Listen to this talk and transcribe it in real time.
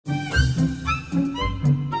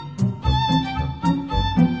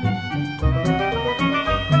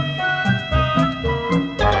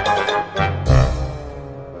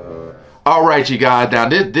All right, you guys. Now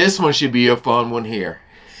this one should be a fun one here.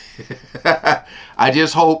 I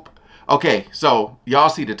just hope. Okay, so y'all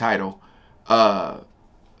see the title.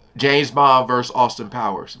 James Bond versus Austin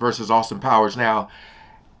Powers. Now,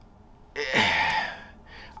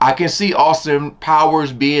 I can see Austin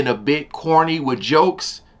Powers being a bit corny with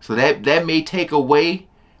jokes, so that may take away,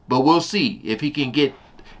 but we'll see if he can get.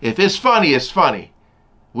 If it's funny, it's funny.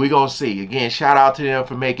 We're going to see. Again, shout out to them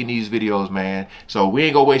for making these videos, man. So we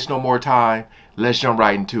ain't going to waste no more time. Let's jump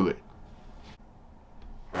right into it.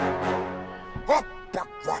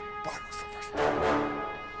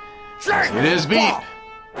 It is beat.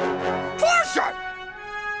 Look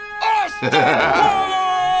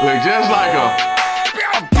just like him.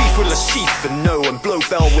 Full of sheath and no and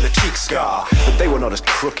Blofeld with a cheek scar, but they were not as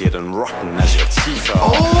crooked and rotten as your teeth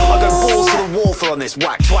are. I go balls to the wall for on this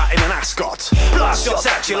whack twat in an ascot. Blast shots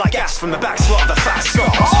at you like gas from the back slot of the fat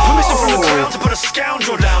Scot. Permission from the crowd to put a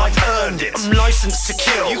scoundrel down, I've earned it. I'm licensed to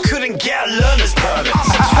kill, you couldn't get a learner's permit.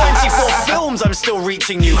 24 films, I'm still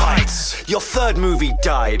reaching new heights. Your third movie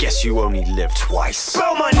died, guess you only lived twice.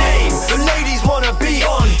 Spell my name, the ladies wanna be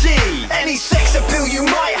on D. Any sex appeal you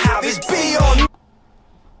might have is beyond.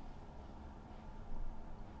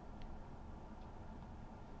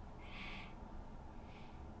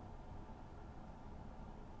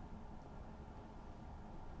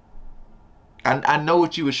 I know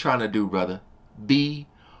what you was trying to do, brother. B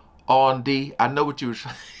on D. I know what you was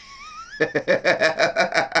trying.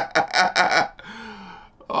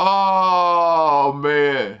 Oh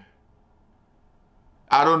man.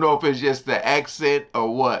 I don't know if it's just the accent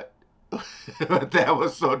or what. But that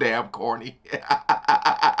was so damn corny. Oh,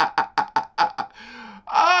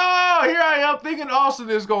 here I am thinking Austin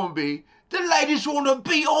is gonna be. The ladies wanna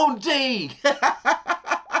be on D.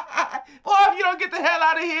 Boy, if you don't get the hell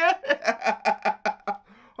out of here.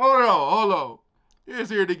 Hold on.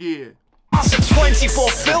 Here's it again. After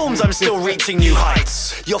 24 films, I'm still reaching new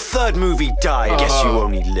heights. Your third movie died, guess you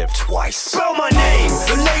only lived twice. Spell my name,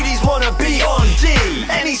 the ladies wanna be on D.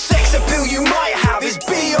 Any sex appeal you might have is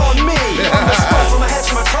beyond me. I'm a spot from my head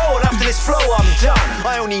to my toe, and after this flow I'm done.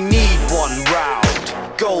 I only need one round,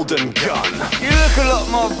 golden gun. You look a lot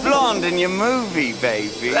more blonde in your movie,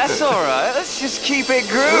 baby. That's alright, let's just keep it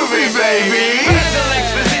groovy, baby. Mental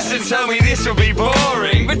exposition told me this will be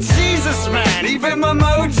boring, but Jesus, man, even my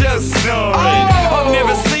mojo's snoring. I've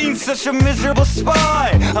never seen such a miserable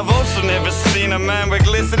spy. I've also never seen a man with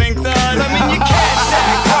glistening thighs. I mean, you can't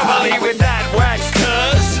act properly with that wax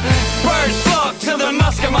tuss. Birds flock to the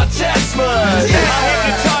musk of my chest bud. I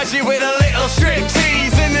hypnotize you with a little strip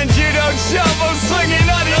tease, and then judo jump, I'm swinging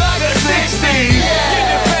on you like a 60. In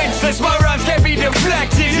defenseless, my rhymes can't be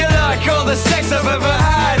deflected. You like all the sex I've ever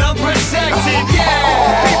had, I'm protected,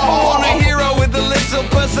 yeah. People want a hero with a little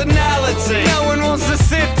personality. No one wants to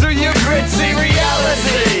sit through your gritty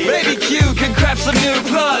reality. Baby Q can craft some new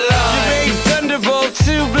plot line. You made Thunderbolt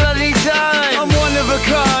 2 bloody times. I'm one of a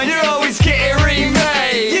kind, you're always getting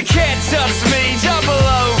remade. You can't touch me, double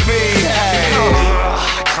OB, hey.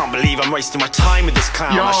 I can't believe I'm wasting my time with this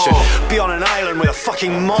clown. I should be on an island with a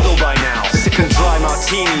fucking model by now. Sipping dry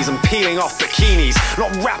martinis and peeling off bikinis,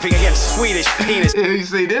 not rapping against Swedish penis. You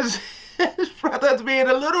see, this brother's being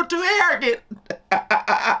a little too arrogant.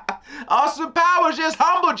 Austin Powers just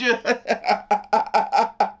humbled you.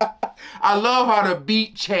 I love how the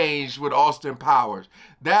beat changed with Austin Powers.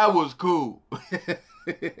 That was cool.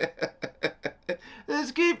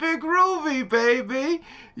 Let's keep it groovy, baby.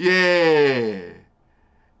 Yeah.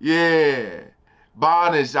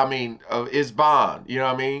 Bond is, it's Bond, you know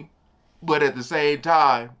what I mean? But at the same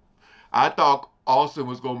time, I thought Austin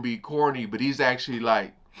was going to be corny, but he's actually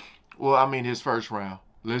like, his first round.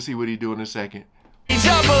 Let's see what he do in a second.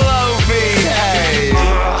 Double OB, hey.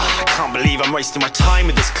 I can't believe I'm wasting my time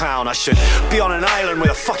with this clown. I should be on an island with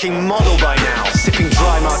a fucking model by now. Sipping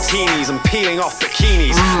dry martinis and peeling off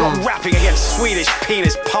bikinis, not rapping against Swedish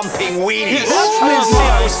penis pumping weenies.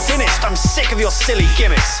 I was finished, I'm sick of your silly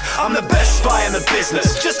gimmicks. I'm the best spy in the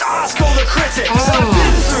business, just ask all the critics. I've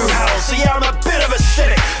been through hell, so yeah, I'm a bit of a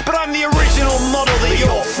cynic, but I'm the original model that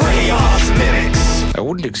your free ass mimics. I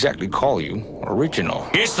wouldn't exactly call you original.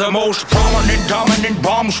 It's the most prominent, dominant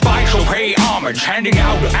bomb spy, so pay homage. Handing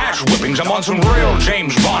out ass whippings, I'm on some real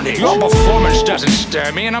James Bonding. Your performance doesn't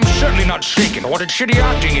stir me, and I'm certainly not shaken. Wanted shitty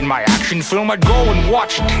acting in my action film, I'd go and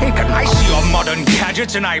watch Taken. I see your modern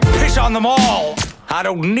gadgets, and I piss on them all. I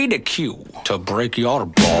don't need a cue to break your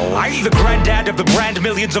balls. I'm the granddad of the brand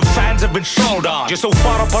millions of fans have been sold on. You're so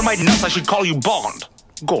far up on my nuts, I should call you Bond.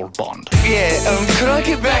 Gold Bond. Yeah, could I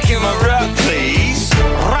get back in my rap, please?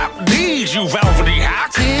 Rap these, you velvety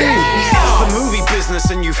hack! It's the movie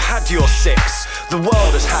business and you've had your six. The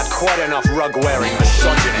world has had quite enough rug-wearing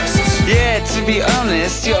misogynists. Yeah, to be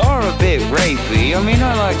honest, you are a bit rapey. I mean,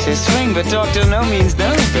 I like to swing, but doctor no means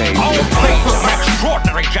no, baby. Oh, please, I'm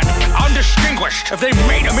extraordinary gentlemen, undistinguished. If they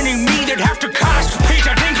made a mini-me, they'd have to cast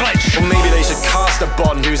Peter Dinklage. Or maybe they should cast a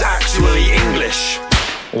Bond who's actually English.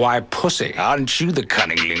 Why, pussy, aren't you the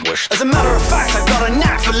cunning linguist? As a matter of fact, I've got a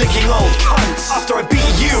knack for licking old cunts. After I beat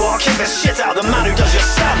you, I'll kick the shit out of the man who does your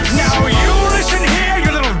stunts. Now you listen here,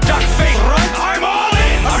 you little duck-faced runt. I'm all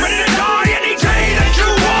in. I'm ready to die any day that you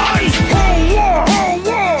want. Hold war, hold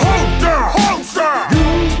war, hold there, hold there.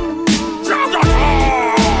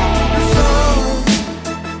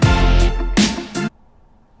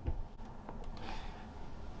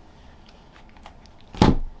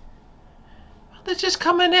 They just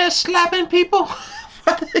come in there slapping people.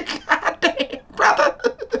 Goddamn, brother.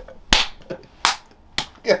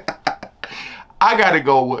 I gotta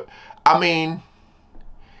go with, I mean,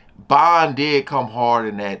 Bond did come hard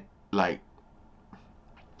in that, like,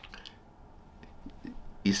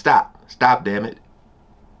 you stop, damn it.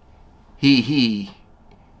 He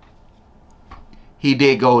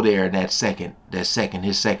did go there in his second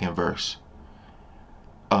verse.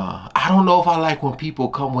 I don't know if I like when people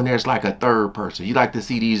come when there's like a third person. You like to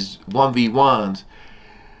see these 1v1s,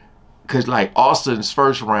 cause like Austin's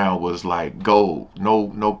first round was like gold,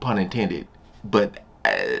 no pun intended. But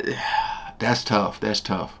that's tough. That's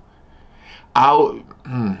tough. I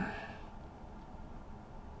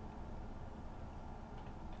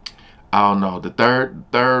don't know. The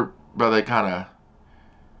third brother kind of.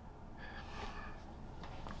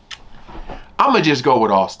 I'm gonna just go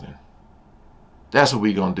with Austin. That's what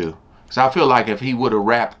we gonna do. Cause I feel like if he would have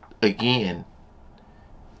rapped again,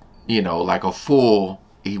 you know, like a full,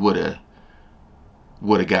 he would have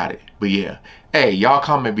got it. But yeah, hey, y'all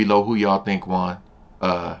comment below who y'all think won.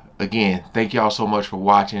 Again, thank y'all so much for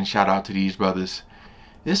watching. Shout out to these brothers.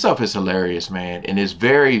 This stuff is hilarious, man, and it's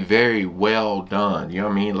very, very well done. You know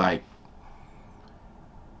what I mean? Like,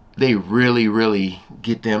 they really, really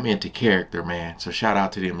get them into character, man. So shout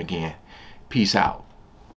out to them again. Peace out.